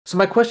So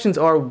my questions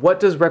are,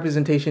 what does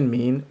representation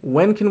mean?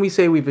 When can we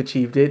say we've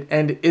achieved it?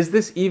 And is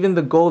this even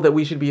the goal that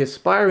we should be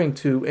aspiring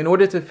to in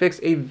order to fix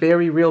a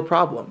very real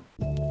problem?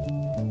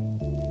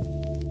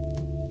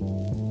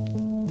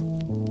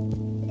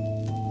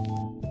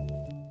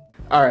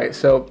 Alright,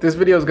 so this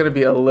video is going to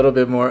be a little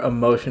bit more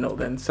emotional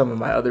than some of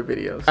my other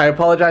videos. I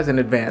apologize in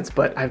advance,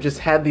 but I've just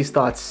had these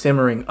thoughts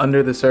simmering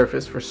under the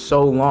surface for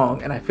so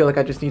long, and I feel like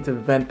I just need to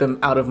vent them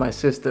out of my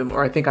system,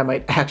 or I think I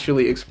might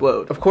actually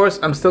explode. Of course,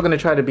 I'm still going to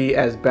try to be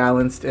as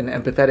balanced and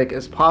empathetic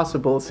as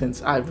possible,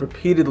 since I've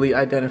repeatedly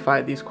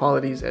identified these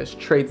qualities as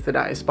traits that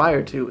I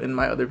aspire to in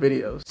my other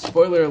videos.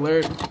 Spoiler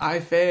alert, I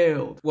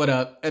failed! What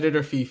up,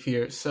 Editor Fief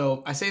here.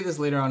 So, I say this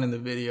later on in the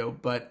video,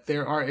 but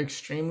there are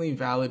extremely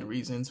valid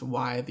reasons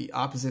why the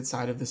opposite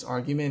side of this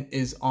argument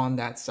is on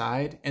that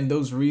side, and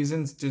those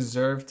reasons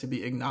deserve to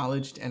be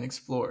acknowledged and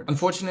explored.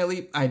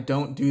 Unfortunately, I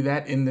don't do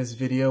that in this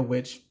video,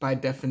 which by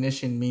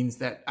definition means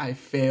that I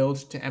failed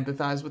to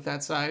empathize with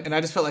that side, and I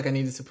just felt like I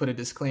needed to put a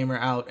disclaimer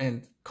out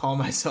and call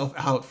myself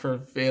out for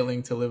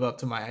failing to live up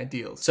to my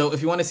ideals. So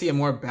if you want to see a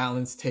more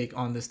balanced take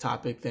on this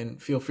topic, then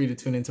feel free to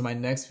tune into my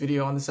next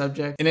video on the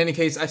subject. In any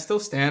case, I still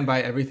stand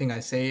by everything I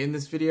say in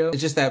this video.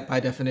 It's just that by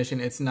definition,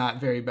 it's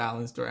not very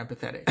balanced or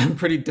empathetic. I'm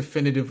pretty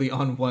definitively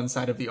on one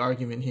side of the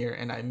argument here,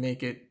 and I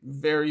make it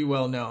very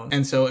well known.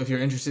 And so if you're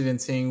interested in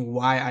seeing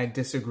why I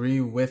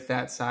disagree with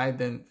that side,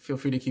 then feel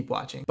free to keep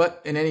watching.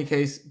 But in any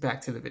case,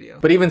 back to the video.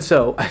 But even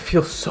so, I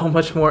feel so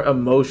much more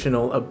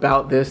emotional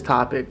about this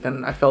topic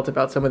than I felt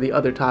about some of the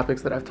other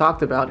topics that I've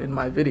talked about in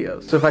my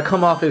videos. So if I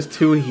come off as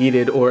too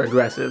heated or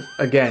aggressive,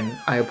 again,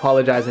 I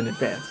apologize in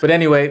advance. But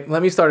anyway,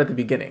 let me start at the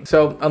beginning.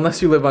 So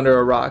unless you live under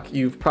a rock,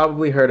 you've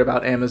probably heard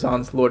about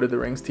Amazon's Lord of the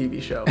Rings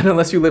TV show. And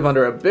unless you live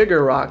under a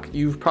bigger rock,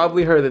 you've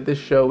probably heard that this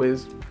show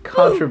is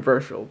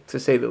controversial, to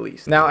say the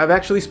least. Now, I've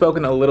actually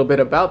spoken a little bit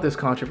about this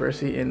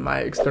controversy in my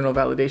External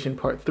Validation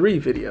Part 3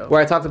 video,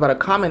 where I talked about a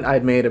comment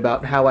I'd made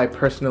about how I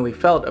personally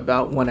felt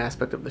about one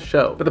aspect of the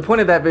show. But the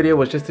point of that video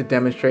was just to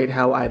demonstrate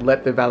how I'd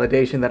let the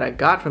validation that I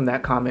got from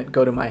that comment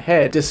go to my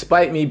head,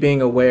 despite me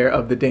being aware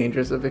of the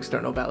dangers of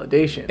external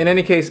validation. In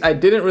any case, I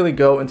didn't really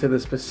go into the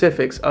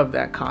specifics of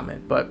that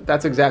comment, but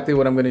that's exactly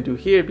what I'm going to do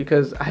here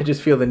because I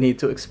just feel the need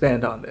to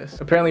expand on this.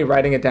 Apparently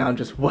writing it down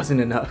just wasn't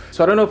enough.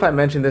 So I don't know if I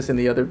mentioned this in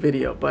the other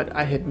video, but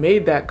I had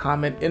made that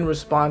comment in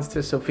response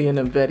to Sofia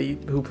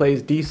Namvetti, who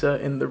plays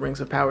Disa in the Rings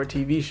of Power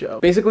TV show,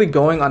 basically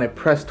going on a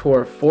press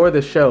tour for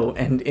the show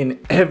and in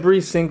every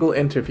single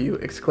interview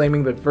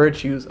exclaiming the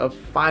virtues of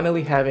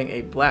finally having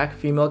a black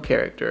female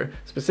character,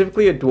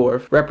 specifically a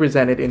dwarf,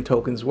 represented in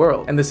Tolkien's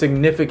world, and the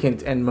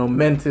significant and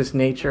momentous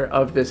nature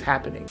of this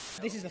happening.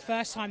 This is the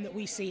first time that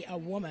we see a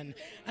woman,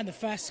 and the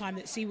first time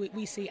that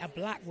we see a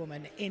black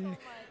woman in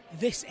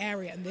this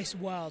area and this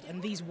world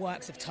and these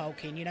works of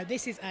Tolkien. You know,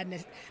 this is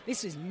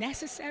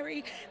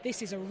necessary.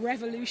 This is a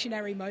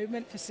revolutionary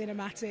moment for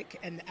cinematic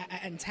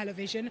and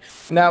television.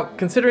 Now,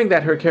 considering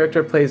that her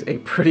character plays a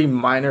pretty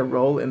minor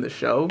role in the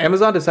show,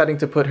 Amazon deciding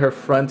to put her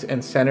front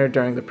and center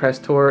during the press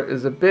tour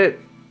is a bit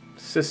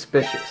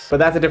suspicious. But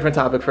that's a different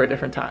topic for a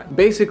different time.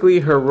 Basically,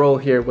 her role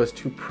here was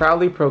to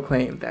proudly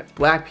proclaim that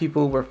black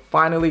people were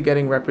finally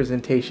getting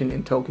representation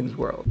in Tolkien's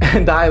world.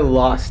 And I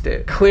lost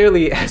it.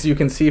 Clearly, as you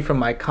can see from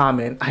my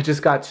comment, I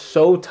just got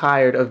so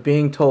tired of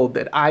being told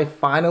that I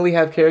finally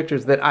have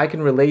characters that I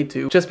can relate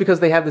to just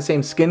because they have the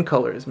same skin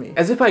color as me.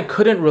 As if I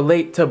couldn't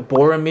relate to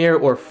Boromir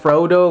or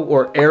Frodo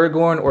or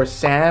Aragorn or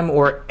Sam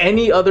or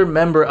any other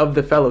member of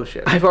the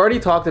Fellowship. I've already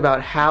talked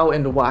about how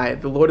and why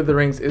The Lord of the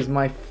Rings is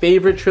my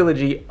favorite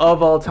trilogy of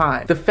all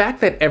time. The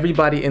fact that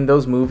everybody in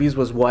those movies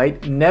was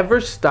white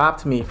never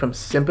stopped me from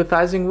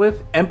sympathizing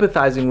with,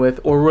 empathizing with,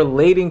 or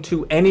relating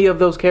to any of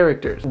those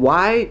characters.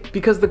 Why?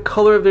 Because the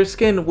color of their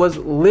skin was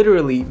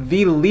literally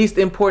the least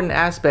important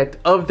aspect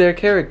of their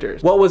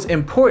characters. What was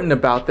important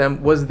about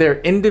them was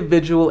their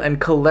individual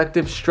and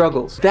collective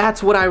struggles.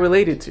 That's what I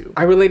related to.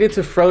 I related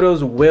to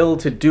Frodo's will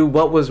to do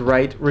what was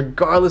right,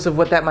 regardless of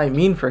what that might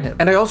mean for him.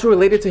 And I also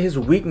related to his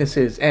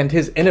weaknesses and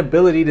his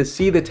inability to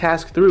see the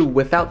task through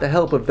without the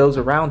help of those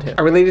around him.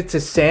 I related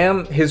to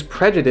Sam, his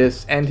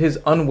prejudice, and his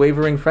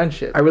unwavering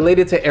friendship. I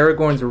related to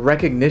Aragorn's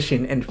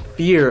recognition and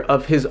fear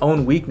of his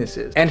own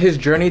weaknesses, and his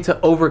journey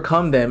to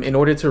overcome them in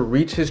order to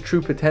reach his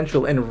true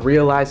potential and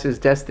realize his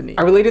destiny.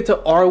 I related to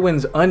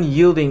Arwen's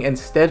unyielding and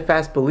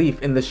steadfast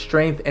belief in the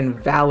strength and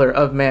valor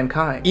of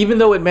mankind, even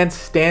though it meant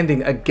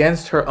standing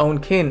against her own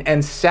kin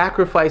and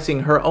sacrificing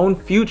her own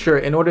future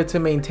in order to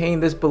maintain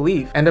this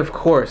belief. And of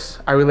course,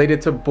 I related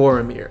to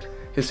Boromir.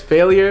 His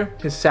failure,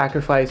 his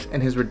sacrifice,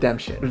 and his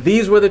redemption.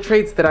 These were the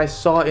traits that I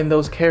saw in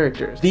those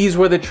characters. These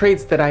were the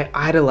traits that I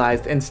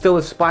idolized and still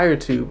aspire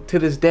to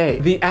this day.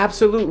 The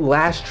absolute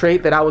last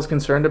trait that I was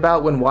concerned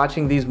about when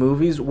watching these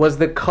movies was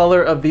the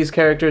color of these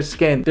characters'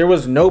 skin. There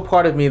was no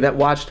part of me that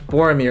watched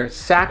Boromir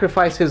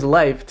sacrifice his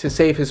life to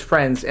save his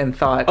friends and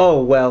thought,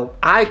 oh well,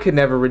 I could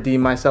never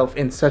redeem myself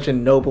in such a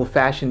noble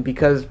fashion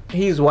because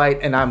he's white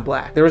and I'm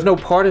black. There was no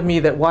part of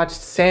me that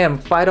watched Sam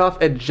fight off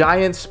a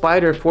giant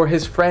spider for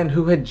his friend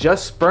who had just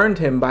just spurned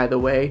him, by the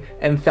way,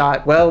 and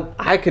thought, well,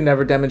 I could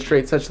never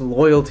demonstrate such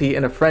loyalty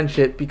in a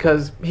friendship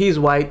because he's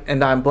white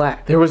and I'm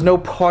black. There was no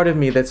part of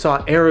me that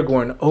saw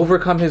Aragorn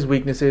overcome his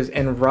weaknesses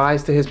and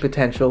rise to his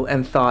potential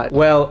and thought,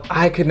 well,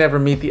 I could never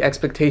meet the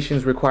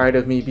expectations required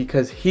of me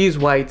because he's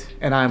white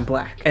and I'm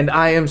black. And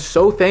I am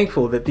so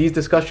thankful that these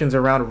discussions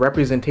around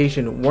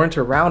representation weren't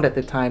around at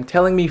the time,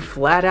 telling me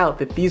flat out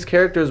that these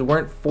characters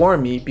weren't for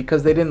me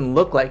because they didn't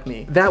look like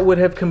me. That would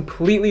have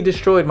completely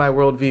destroyed my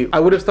worldview. I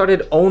would have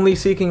started only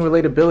seeking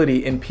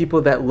relatability in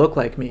people that look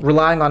like me,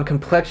 relying on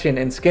complexion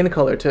and skin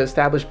color to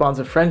establish bonds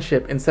of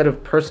friendship instead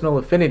of personal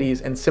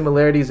affinities and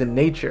similarities in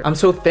nature. I'm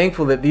so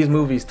thankful that these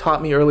movies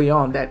taught me early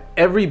on that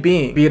every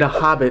being, be it a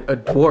hobbit, a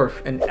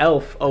dwarf, an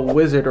elf, a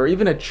wizard, or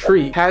even a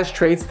tree, has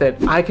traits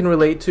that I can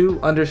relate to,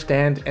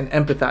 understand, and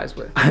empathize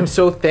with. I'm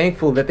so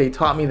thankful that they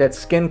taught me that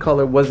skin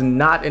color was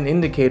not an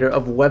indicator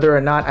of whether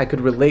or not I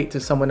could relate to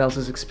someone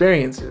else's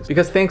experiences.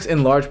 Because thanks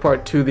in large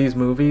part to these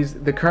movies,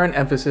 the current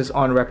emphasis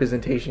on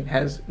representation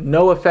has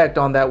no effect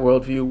on that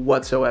worldview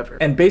whatsoever.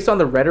 And based on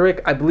the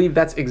rhetoric, I believe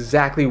that's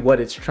exactly what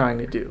it's trying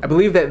to do. I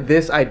believe that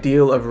this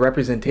ideal of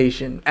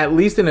representation, at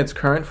least in its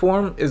current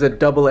form, is a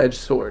double-edged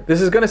sword.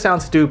 This is gonna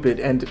sound stupid,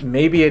 and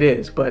maybe it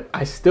is, but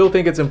I still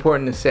think it's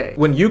important to say.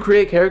 When you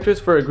create characters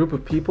for a group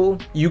of people,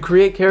 you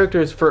create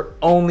characters for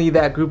only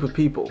that group of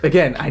people.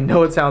 Again, I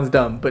know it sounds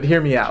dumb, but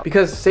hear me out.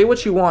 Because say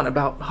what you want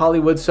about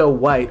Hollywood so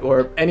white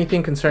or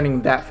anything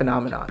concerning that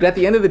phenomenon, but at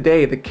the end of the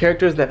day, the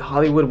characters that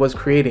Hollywood was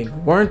creating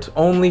weren't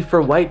only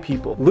for white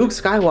people. Luke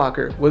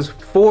Skywalker was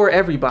for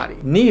everybody.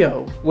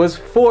 Neo was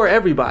for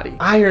everybody.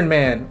 Iron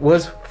Man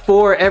was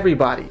for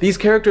everybody. These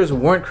characters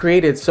weren't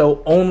created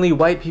so only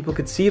white people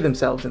could see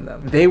themselves in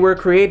them. They were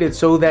created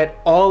so that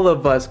all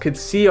of us could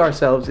see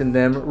ourselves in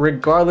them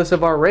regardless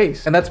of our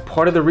race. And that's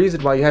part of the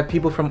reason why you have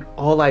people from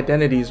all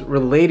identities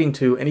relating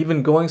to and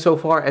even going so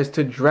far as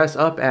to dress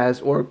up as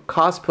or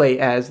cosplay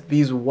as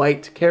these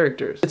white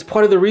characters. It's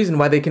part of the reason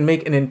why they can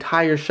make an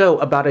entire show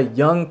about a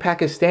young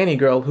Pakistani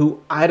girl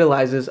who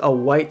idolizes a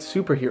white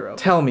superhero.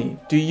 Tell me,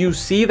 do you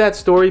see that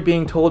story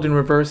being told in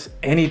reverse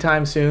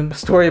anytime soon? A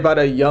story about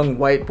a young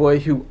white boy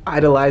who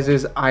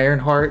idolizes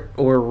Ironheart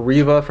or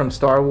Reva from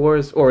Star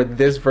Wars or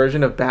this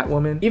version of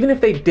Batwoman? Even if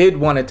they did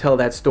want to tell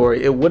that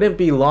story, it wouldn't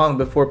be long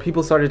before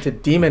people started to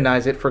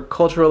demonize it for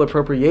cultural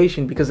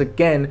appropriation because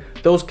again,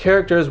 those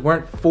characters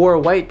weren't for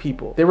white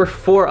people. They were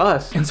for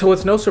us. And so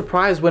it's no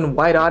surprise when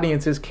white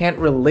audiences can't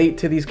relate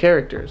to these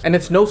characters. And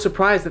it's no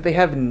surprise that they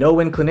have no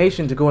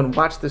inclination to go and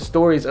watch the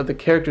stories of the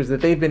characters that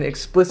they've been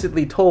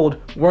explicitly told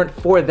weren't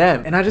for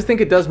them. And I just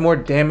think it does more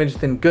damage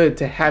than good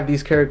to have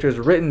these characters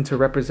written to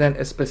represent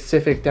a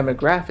specific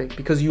demographic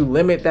because you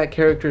limit that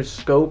character's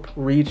scope,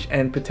 reach,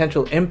 and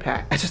potential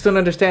impact. I just don't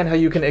understand how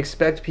you can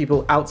expect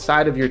people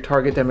outside of your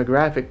target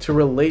demographic to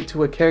relate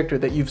to a character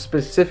that you've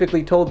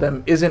specifically told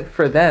them isn't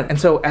for them. And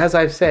so, as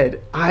I've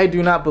said, I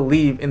do not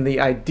believe in the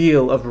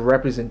ideal of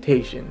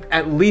representation,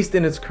 at least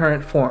in its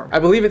current form. I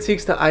believe it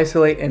seeks to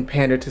isolate and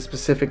pander to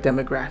specific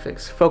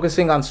demographics,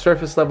 focusing on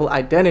surface level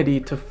identity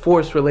to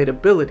force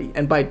relatability,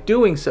 and by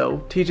doing so,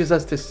 teaches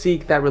us to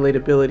seek that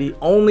relatability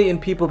only in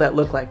people that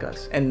look like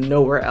us and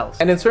nowhere else.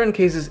 And in certain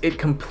cases, it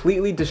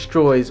completely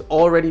destroys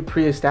already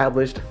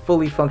pre-established,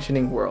 fully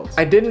functioning worlds.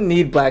 I didn't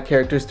need black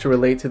characters to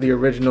relate to the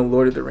original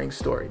Lord of the Rings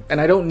story, and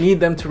I don't need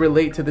them to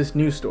relate to this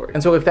new story.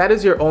 And so if that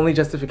is your only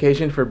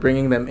justification for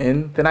bringing them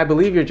in, then I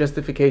believe your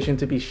justification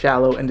to be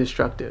shallow and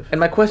destructive. And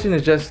my question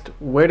is just,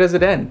 where does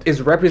it end?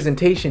 Is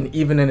representation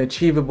even an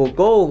achievable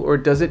goal, or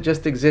does it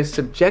just exist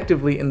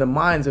subjectively in the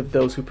minds of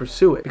those who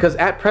pursue it? Because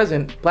at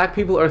present, black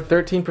people are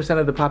 13%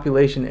 of the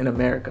population in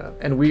America,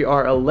 and we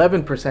are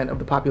 11% of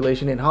the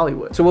population in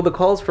Hollywood. So will the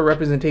calls for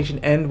representation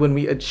end when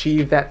we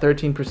achieve that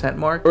 13%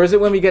 mark? Or is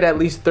it when we get at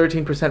least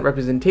 13%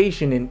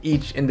 representation in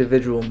each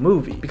individual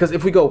movie? Because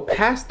if we go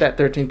past that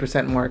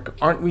 13% mark,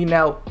 aren't we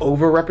now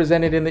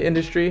overrepresented in the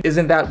industry?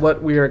 Isn't that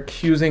what we are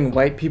accusing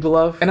white people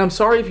of? And I'm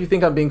sorry if you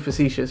think I'm being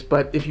facetious,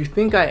 but if you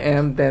think I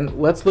am, then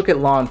let's look at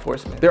law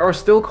enforcement. There are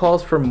still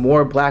calls for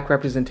more black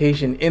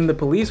representation in the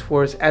police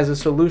force as a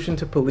solution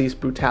to police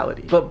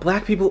brutality. But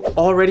black people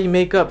already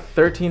make up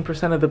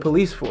 13% of the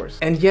police force,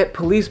 and yet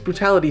police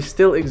brutality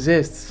still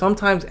exists,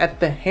 sometimes at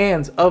the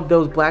hands of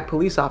those black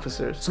police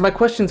officers. So my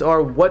questions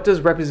are, what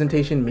does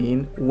representation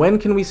mean? When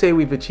can we say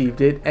we've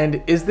achieved it?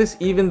 And is this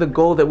even the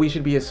goal that we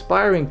should be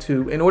aspiring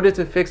to in order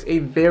to fix a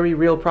very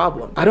real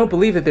problem? I don't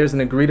believe that there's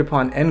an agreed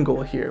upon end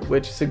goal here,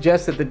 which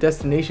suggests that the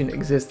destination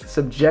exists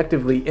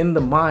subjectively in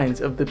the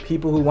minds of the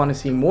people who want to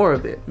see more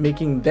of it,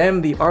 making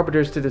them the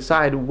arbiters to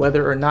decide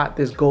whether or not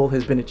this goal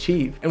has been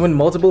achieved. And when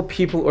multiple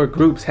people or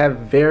groups have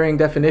varying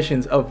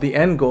definitions of the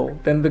end goal,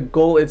 then the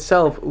goal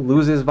itself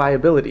loses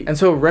viability. And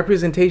so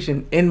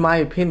representation, in my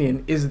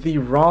opinion, is the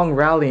wrong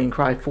rallying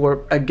cry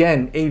for,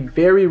 again, a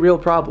very real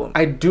problem.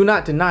 I do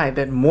not deny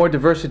that more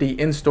diversity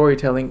in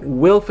storytelling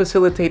will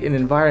facilitate an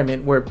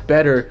environment where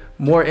better,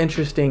 more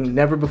interesting,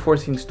 never before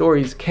seen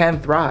stories can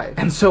thrive.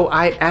 And so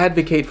I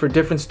advocate for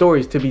different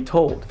stories to be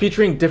told,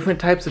 featuring different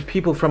types of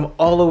people from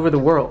all over the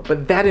world.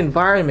 But that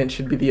environment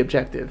should be the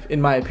objective,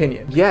 in my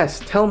opinion.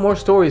 Yes, tell more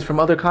stories from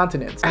other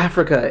continents,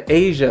 Africa,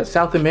 Asia,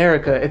 South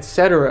America,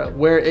 etc.,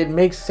 where it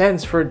makes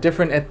sense for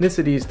different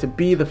ethnicities to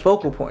be the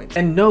focal point.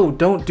 And no,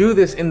 don't do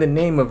this in the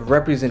name of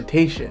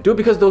representation. Do it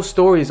because those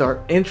stories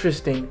are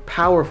interesting,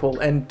 powerful,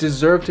 and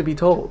deserve to be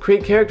told.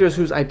 Create characters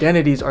whose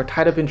identities are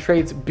tied up in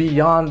traits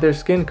beyond their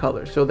skin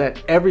color so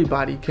that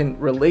everybody can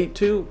relate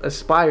to,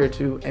 aspire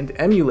to, and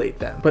emulate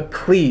them. But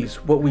please,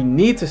 what we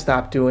need to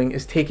stop doing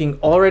is taking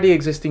already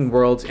existing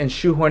worlds and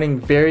shoehorning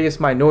various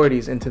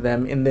minorities into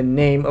them in the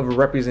name of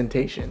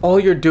representation. All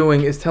you're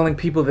doing is telling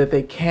people that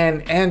they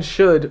can and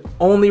should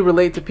only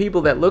relate to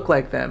people that look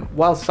like them,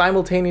 while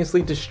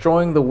simultaneously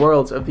destroying the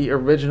worlds of the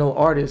original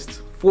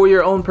artists for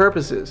your own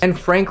purposes. And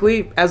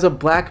frankly, as a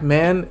black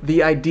man,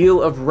 the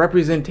ideal of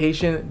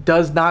representation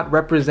does not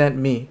represent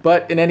me.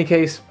 But in any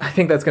case, I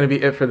think that's gonna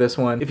be it for this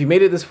one. If you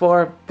made it this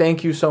far,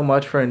 thank you so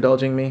much for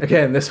indulging me.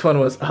 Again, this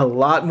one was a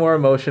lot more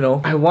emotional.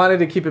 I wanted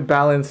to keep it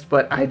balanced,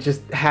 but I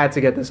just had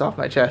to get this off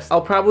my chest. I'll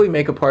probably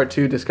make a part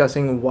 2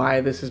 discussing why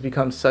this has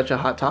become such a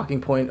hot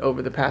talking point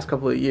over the past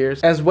couple of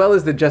years, as well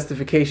as the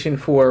justification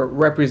for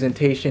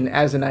representation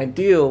as an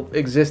ideal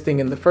existing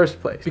in the first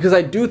place. Because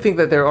I do think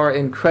that there are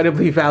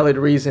incredibly valid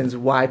reasons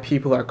why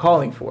people are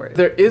calling for it.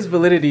 There is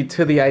validity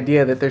to the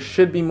idea that there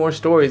should be more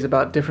stories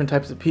about different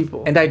types of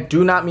people, and I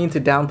do not mean to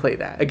downplay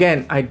that.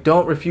 Again, I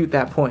don't refute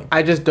that point.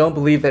 I just don't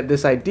believe that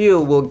this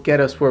ideal will get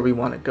us where we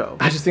want to go.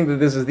 I just think that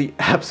this is the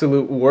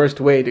absolute worst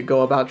way to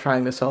go about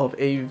trying to solve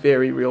a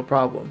very real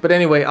problem. But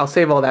anyway, I'll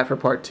save all that for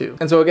part 2.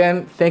 And so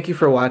again, thank you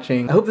for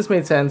watching. I hope this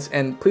made sense,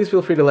 and please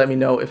feel free to let me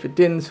know if it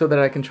didn't so that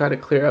I can try to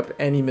clear up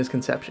any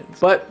misconceptions.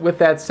 But with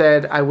that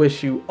said, I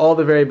wish you all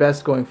the very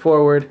best going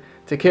forward.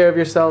 Take care of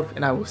yourself,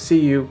 and I will see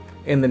you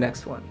in the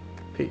next one.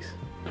 Peace.